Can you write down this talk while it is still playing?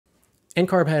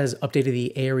NCARB has updated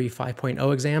the ARE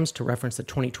 5.0 exams to reference the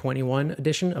 2021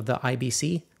 edition of the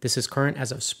IBC. This is current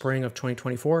as of spring of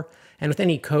 2024. And with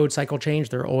any code cycle change,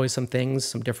 there are always some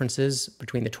differences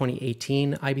between the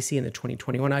 2018 IBC and the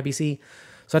 2021 IBC.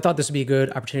 So I thought this would be a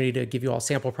good opportunity to give you all a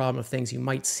sample problem of things you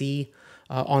might see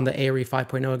on the ARE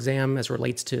 5.0 exam as it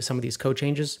relates to some of these code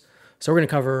changes. So we're going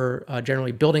to cover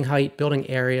generally building height, building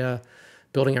area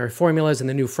formulas, and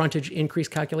the new frontage increase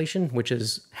calculation, which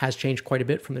has changed quite a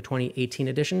bit from the 2018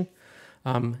 edition.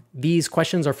 These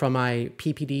questions are from my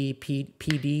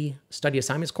PPD study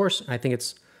assignments course. And I think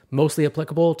it's mostly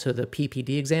applicable to the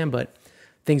PPD exam, but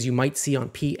things you might see on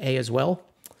PA as well.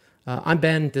 I'm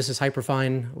Ben, this is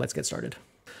Hyperfine. Let's get started.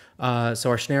 So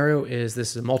our scenario is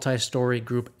this is a multi-story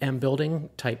group M building,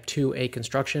 type 2A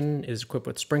construction, is equipped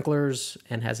with sprinklers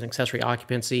and has an accessory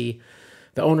occupancy.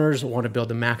 The owners want to build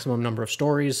the maximum number of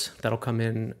stories. That'll come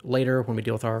in later when we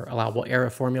deal with our allowable area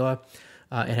formula.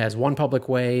 It has one public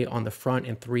way on the front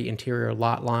and 3 interior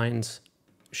lot lines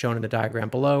shown in the diagram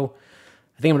below.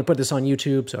 I think I'm going to put this on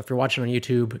YouTube, so if you're watching on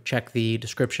YouTube, check the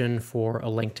description for a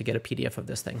link to get a PDF of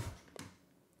this thing.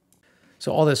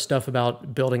 So all this stuff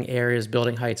about building areas,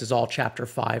 building heights is all Chapter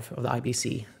 5 of the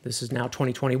IBC. This is now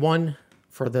 2021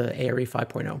 for the ARE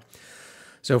 5.0.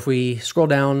 So if we scroll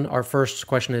down, our first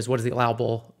question is, what is the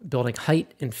allowable building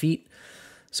height in feet?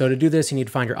 So to do this, you need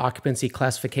to find your occupancy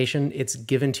classification. It's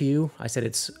given to you. I said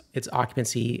it's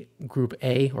occupancy group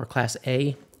A or class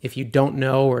A. If you don't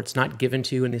know or it's not given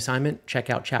to you in the assignment, check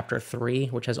out Chapter 3,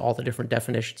 which has all the different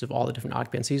definitions of all the different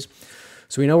occupancies.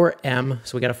 So we know we're M,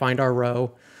 so we got to find our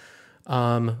row.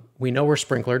 We know we're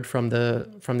sprinklered from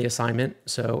the assignment.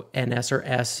 So NS or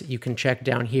S, you can check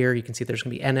down here. You can see there's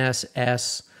going to be NS,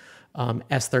 S,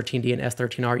 S13D and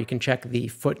S13R. You can check the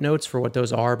footnotes for what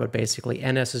those are, but basically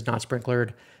NS is not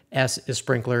sprinklered, S is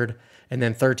sprinklered, and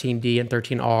then 13D and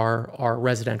 13R are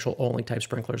residential only type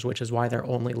sprinklers, which is why they're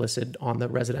only listed on the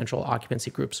residential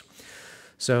occupancy groups.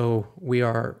 So we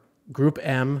are group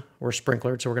M, we're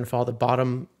sprinklered, so we're going to follow the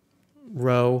bottom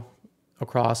row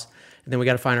across, and then we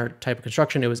got to find our type of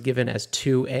construction. It was given as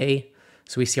 2A,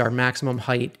 so we see our maximum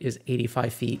height is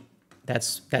 85 feet.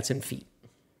 That's in feet.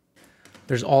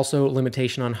 There's also a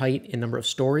limitation on height in number of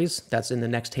stories. That's in the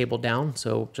next table down.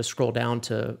 So just scroll down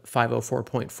to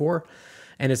 504.4.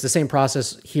 And it's the same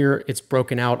process here. It's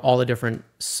broken out. All the different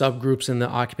subgroups in the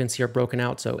occupancy are broken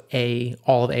out. So A,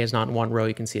 all of A is not in one row.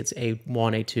 You can see it's A1,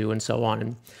 A2, and so on.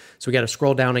 And so we got to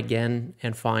scroll down again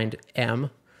and find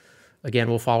M. Again,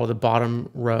 we'll follow the bottom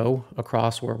row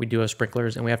across where we do have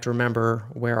sprinklers. And we have to remember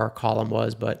where our column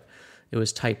was, but it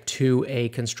was type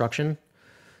 2A construction.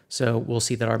 So we'll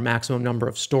see that our maximum number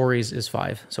of stories is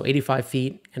 5. So 85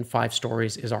 feet and 5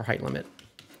 stories is our height limit.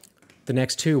 The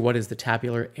next two, what is the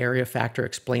tabular area factor?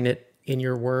 Explain it in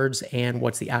your words, and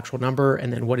what's the actual number,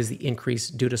 and then what is the increase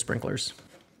due to sprinklers?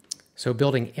 So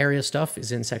building area stuff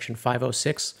is in section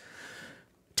 506.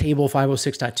 Table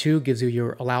 506.2 gives you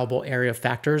your allowable area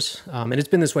factors. And it's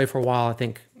been this way for a while. I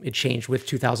think it changed with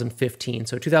 2015.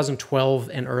 So 2012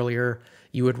 and earlier,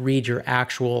 you would read your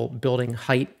actual building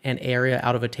height and area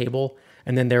out of a table,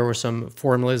 and then there were some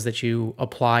formulas that you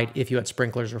applied if you had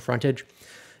sprinklers or frontage.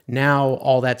 Now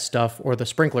all that stuff, or the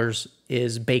sprinklers,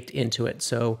 is baked into it.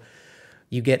 So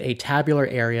you get a tabular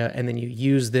area, and then you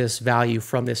use this value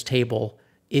from this table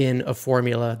in a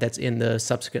formula that's in the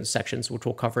subsequent sections, which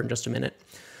we'll cover in just a minute.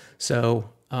 So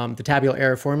the tabular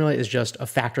area formula is just a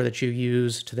factor that you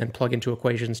use to then plug into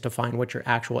equations to find what your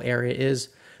actual area is.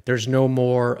 There's no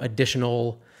more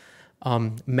additional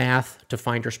math to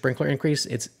find your sprinkler increase.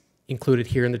 It's included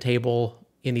here in the table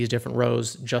in these different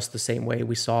rows, just the same way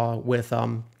we saw with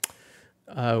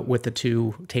the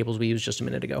two tables we used just a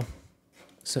minute ago.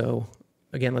 So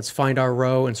again, let's find our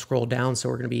row and scroll down. So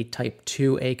we're going to be type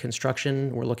 2A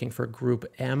construction. We're looking for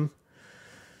group M.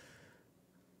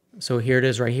 So here it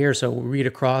is right here. So we'll read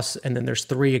across, and then there's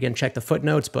 3. Again, check the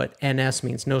footnotes, but NS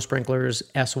means no sprinklers.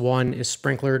 S1 is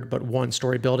sprinklered, but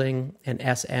 1-story building, and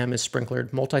SM is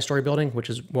sprinklered multi-story building, which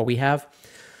is what we have.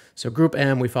 So group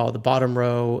M, we follow the bottom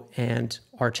row, and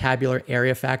our tabular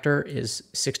area factor is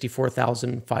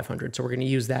 64,500. So we're going to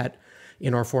use that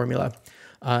in our formula.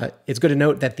 It's good to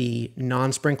note that the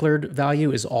non-sprinklered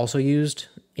value is also used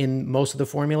in most of the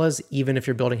formulas, even if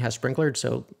your building has sprinklered.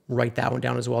 So write that one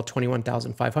down as well.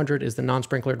 21,500 is the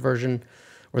non-sprinklered version,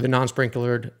 or the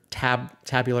non-sprinklered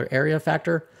tabular area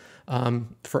factor.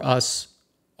 For us,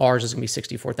 ours is going to be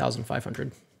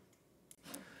 64,500.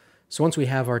 So once we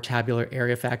have our tabular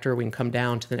area factor, we can come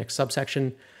down to the next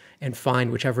subsection and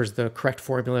find whichever is the correct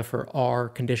formula for our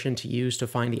condition to use to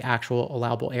find the actual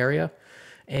allowable area.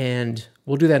 And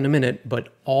we'll do that in a minute, but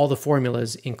all the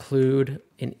formulas include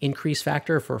an increase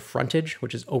factor for frontage,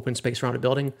 which is open space around a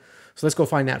building. So let's go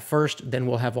find that first, then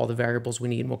we'll have all the variables we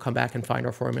need, and we'll come back and find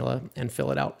our formula and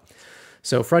fill it out.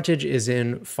 So frontage is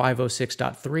in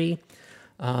 506.3.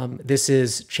 This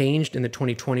is changed in the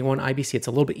 2021 IBC. It's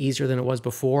a little bit easier than it was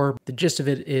before. The gist of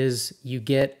it is you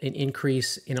get an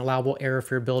increase in allowable area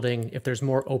for your building if there's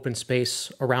more open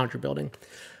space around your building.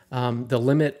 The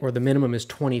limit or the minimum is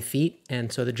 20 feet.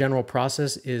 And so the general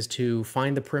process is to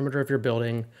find the perimeter of your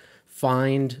building,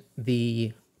 find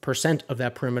the percent of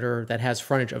that perimeter that has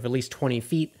frontage of at least 20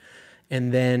 feet,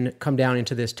 and then come down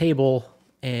into this table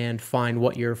and find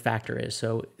what your factor is.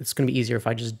 So it's going to be easier if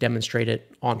I just demonstrate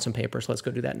it on some paper. So let's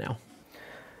go do that now.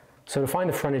 So to find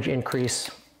the frontage increase,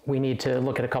 we need to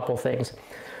look at a couple of things.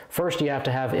 First, you have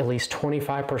to have at least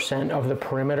 25% of the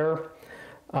perimeter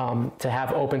to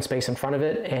have open space in front of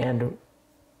it. And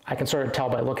I can sort of tell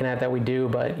by looking at it that we do,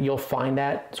 but you'll find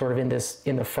that sort of in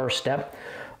the first step.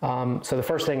 So the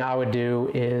first thing I would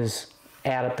do is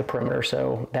add up the perimeter.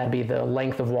 So that'd be the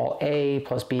length of wall A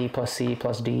plus B plus C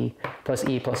plus D plus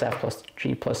E plus F plus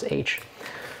G plus H.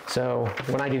 So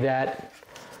when I do that,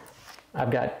 I've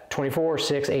got 24,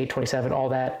 6, 8, 27, all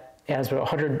that adds about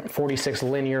 146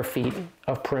 linear feet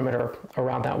of perimeter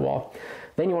around that wall.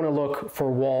 Then you want to look for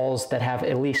walls that have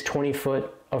at least 20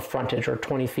 foot of frontage or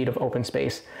 20 feet of open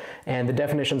space. And the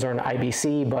definitions are an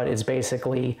IBC, but it's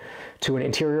basically to an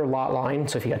interior lot line.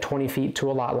 So if you got 20 feet to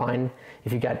a lot line,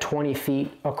 if you got 20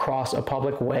 feet across a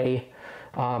public way,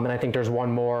 and I think there's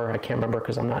one more, I can't remember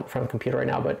because I'm not in front of the computer right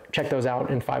now, but check those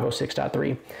out in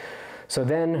 506.3. So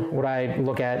then what I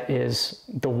look at is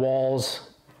the walls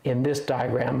in this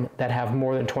diagram that have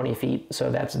more than 20 feet. So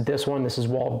that's this one, this is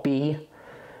wall B,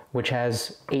 which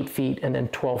has 8 feet and then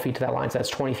 12 feet to that line. So that's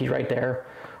 20 feet right there.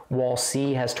 Wall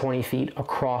C has 20 feet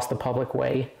across the public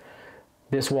way.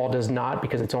 This wall does not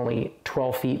because it's only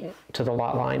 12 feet to the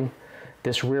lot line.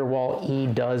 This rear wall E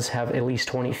does have at least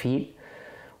 20 feet.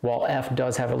 Wall F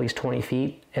does have at least 20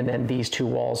 feet. And then these two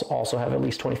walls also have at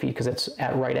least 20 feet because it's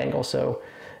at right angles. So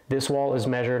this wall is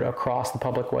measured across the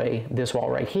public way. This wall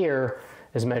right here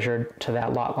is measured to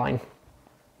that lot line.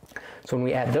 So when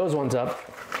we add those ones up,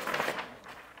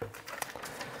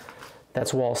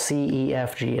 that's wall C, E,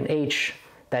 F, G, and H.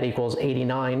 That equals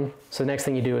 89. So the next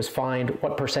thing you do is find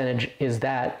what percentage is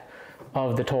that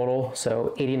of the total.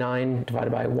 So 89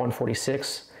 divided by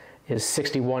 146 is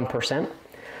 61%.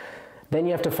 Then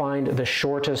you have to find the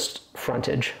shortest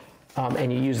frontage,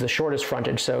 and you use the shortest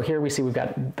frontage. So here we see we've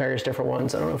got various different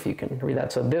ones. I don't know if you can read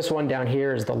that. So this one down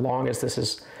here is the longest. This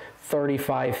is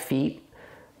 35 feet.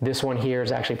 This one here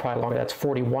is actually probably longer. That's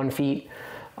 41 feet.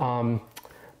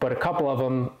 But a couple of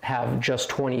them have just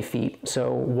 20 feet.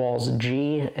 So walls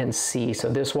G and C, so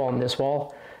this wall and this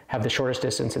wall have the shortest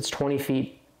distance. It's 20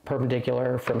 feet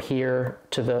perpendicular from here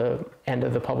to the end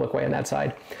of the public way on that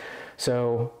side.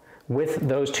 So with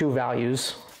those two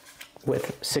values,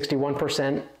 with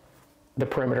 61% the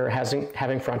perimeter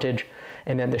having frontage,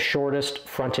 and then the shortest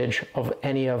frontage of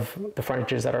any of the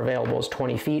frontages that are available is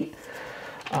 20 feet,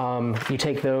 you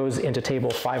take those into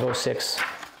table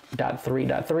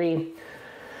 506.3.3.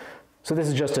 So this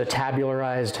is just a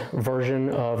tabularized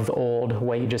version of the old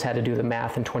way you just had to do the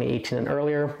math in 2018 and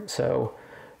earlier. So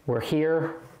we're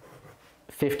here,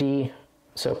 50,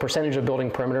 so percentage of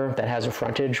building perimeter that has a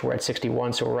frontage, we're at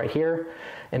 61, so we're right here.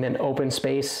 And then open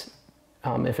space,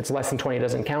 if it's less than 20, it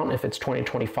doesn't count. If it's 20 to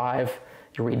 25,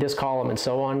 you read this column and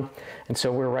so on. And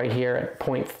so we're right here at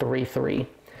 0.33.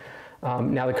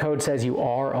 Now the code says you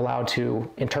are allowed to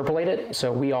interpolate it.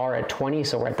 So we are at 20,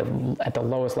 so we're at the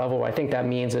lowest level. What I think that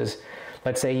means is,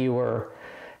 let's say you were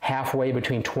halfway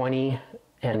between 20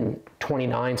 and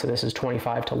 29, so this is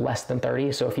 25 to less than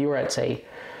 30. So if you were at say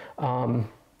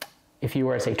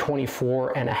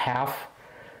 24 and a half,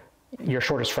 your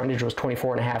shortest frontage was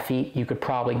 24 and a half feet, you could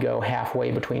probably go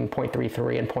halfway between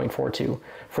 0.33 and 0.42.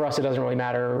 For us, it doesn't really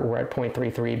matter. We're at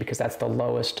 0.33 because that's the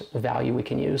lowest value we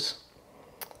can use.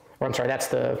 Or I'm sorry,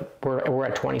 we're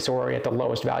at 20, so we're already at the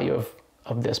lowest value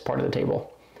of this part of the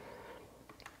table.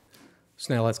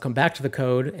 So now let's come back to the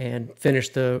code and finish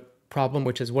the problem,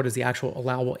 which is what is the actual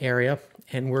allowable area.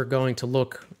 And we're going to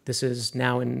look, this is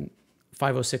now in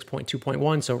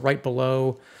 506.2.1, so right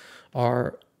below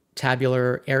our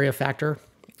tabular area factor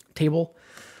table.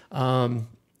 We're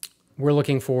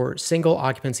looking for single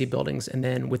occupancy buildings. And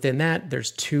then within that,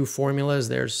 there's two formulas.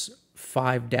 There's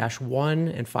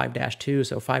 5-1 and 5-2.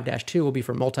 So 5-2 will be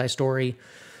for multi-story.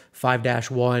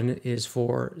 5-1 is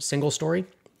for single story.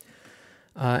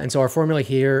 And so our formula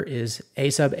here is A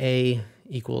sub A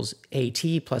equals AT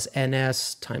plus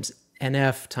NS times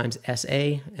NF times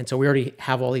SA. And so we already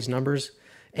have all these numbers.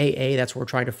 AA, that's where we're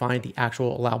trying to find the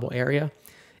actual allowable area.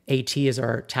 AT is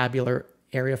our tabular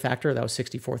area factor, that was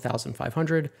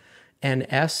 64,500. And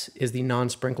S is the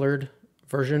non-sprinklered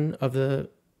version of the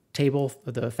table,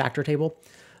 the factor table.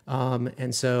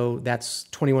 And so that's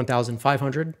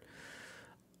 21,500.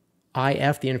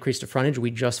 IF, the increase to frontage,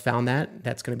 we just found that.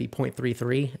 That's going to be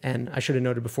 0.33. And I should have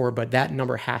noted before, but that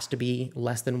number has to be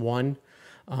less than 1.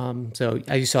 So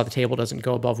as you saw, the table doesn't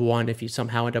go above 1. If you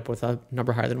somehow end up with a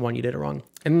number higher than 1, you did it wrong.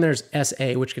 And then there's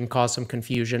SA, which can cause some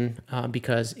confusion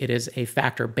because it is a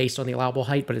factor based on the allowable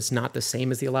height, but it's not the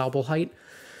same as the allowable height.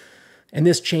 And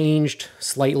this changed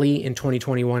slightly in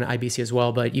 2021 IBC as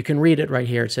well, but you can read it right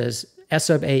here. It says S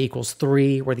sub A equals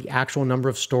 3, where the actual number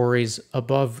of stories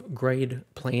above grade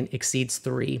plane exceeds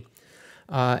 3.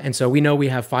 And so we know we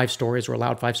have 5 stories, we're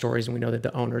allowed 5 stories, and we know that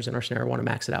the owners in our scenario want to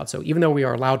max it out. So even though we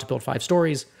are allowed to build 5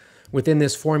 stories, within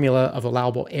this formula of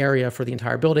allowable area for the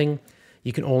entire building,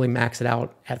 you can only max it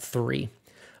out at 3.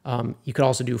 You could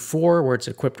also do 4, where it's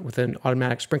equipped with an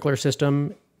automatic sprinkler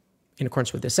system in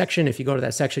accordance with this section. If you go to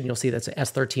that section, you'll see that's a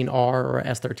S13R or a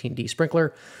S13D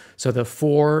sprinkler. So the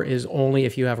 4 is only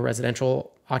if you have a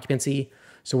residential occupancy.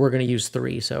 So we're going to use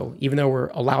 3. So even though we're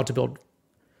allowed to build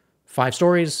 5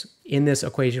 stories, in this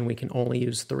equation, we can only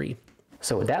use 3.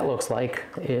 So what that looks like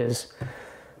is,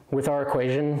 with our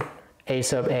equation, A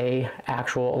sub A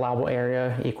actual allowable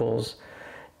area equals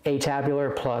A tabular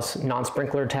plus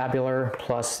non-sprinkler tabular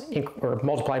plus, or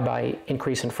multiplied by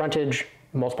increase in frontage,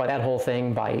 multiply that whole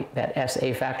thing by that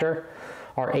SA factor.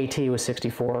 Our AT was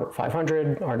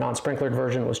 64,500, our non-sprinklered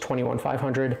version was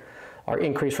 21,500, our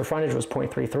increase for frontage was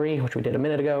 0.33, which we did a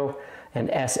minute ago, and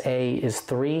SA is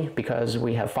 3 because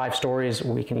we have 5 stories,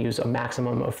 we can use a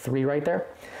maximum of 3 right there.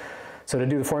 So to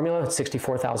do the formula, it's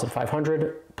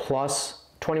 64,500 plus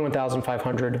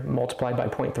 21,500 multiplied by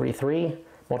 0.33,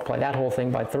 multiply that whole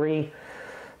thing by 3.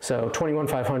 So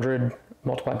 21,500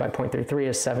 multiplied by 0.33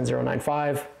 is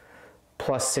 7,095.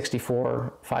 Plus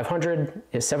 64,500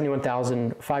 is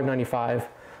 71,595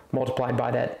 multiplied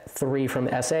by that 3 from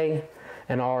the SA,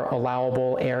 and our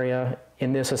allowable area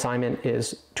in this assignment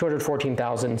is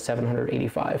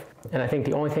 214,785. And I think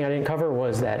the only thing I didn't cover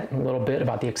was that little bit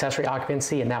about the accessory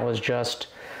occupancy, and that was just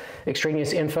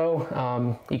extraneous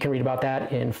info. You can read about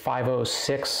that in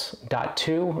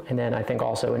 506.2, and then I think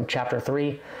also in chapter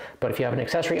 3. But if you have an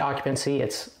accessory occupancy,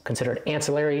 it's considered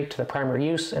ancillary to the primary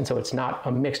use, and so it's not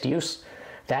a mixed use.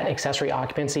 That accessory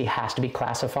occupancy has to be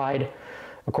classified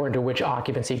according to which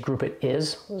occupancy group it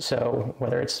is. So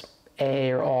whether it's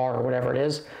A or R or whatever it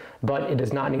is, but it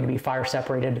does not need to be fire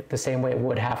separated the same way it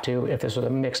would have to if this was a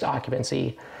mixed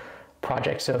occupancy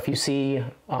project. So if you see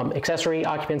accessory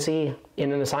occupancy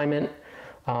in an assignment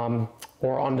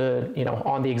or on the,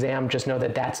 on the exam, just know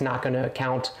that that's not going to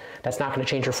count. That's not going to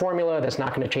change your formula. That's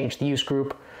not going to change the use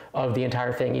group of the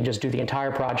entire thing. You just do the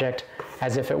entire project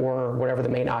as if it were whatever the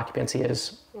main occupancy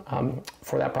is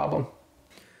for that problem.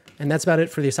 And that's about it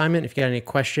for the assignment. If you got any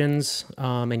questions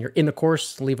and you're in the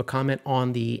course, leave a comment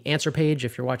on the answer page.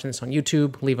 If you're watching this on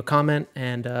YouTube, leave a comment,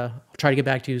 and I'll try to get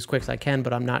back to you as quick as I can,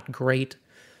 but I'm not great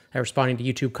at responding to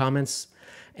YouTube comments.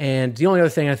 And the only other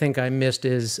thing I think I missed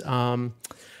is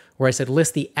where I said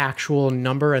list the actual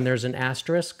number and there's an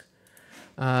asterisk.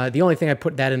 The only thing I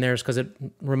put that in there is because it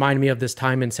reminded me of this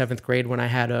time in 7th grade when I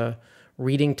had a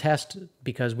reading test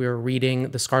because we were reading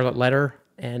The Scarlet Letter,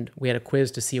 and we had a quiz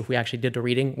to see if we actually did the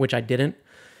reading, which I didn't.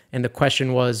 And the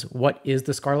question was, what is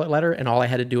the Scarlet Letter? And all I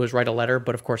had to do was write a letter,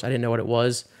 but of course I didn't know what it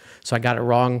was, so I got it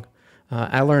wrong.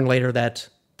 I learned later that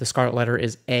the Scarlet Letter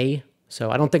is A, so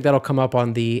I don't think that'll come up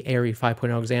on the ARE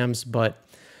 5.0 exams, but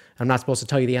I'm not supposed to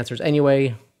tell you the answers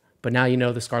anyway, but now you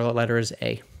know the Scarlet Letter is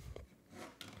A.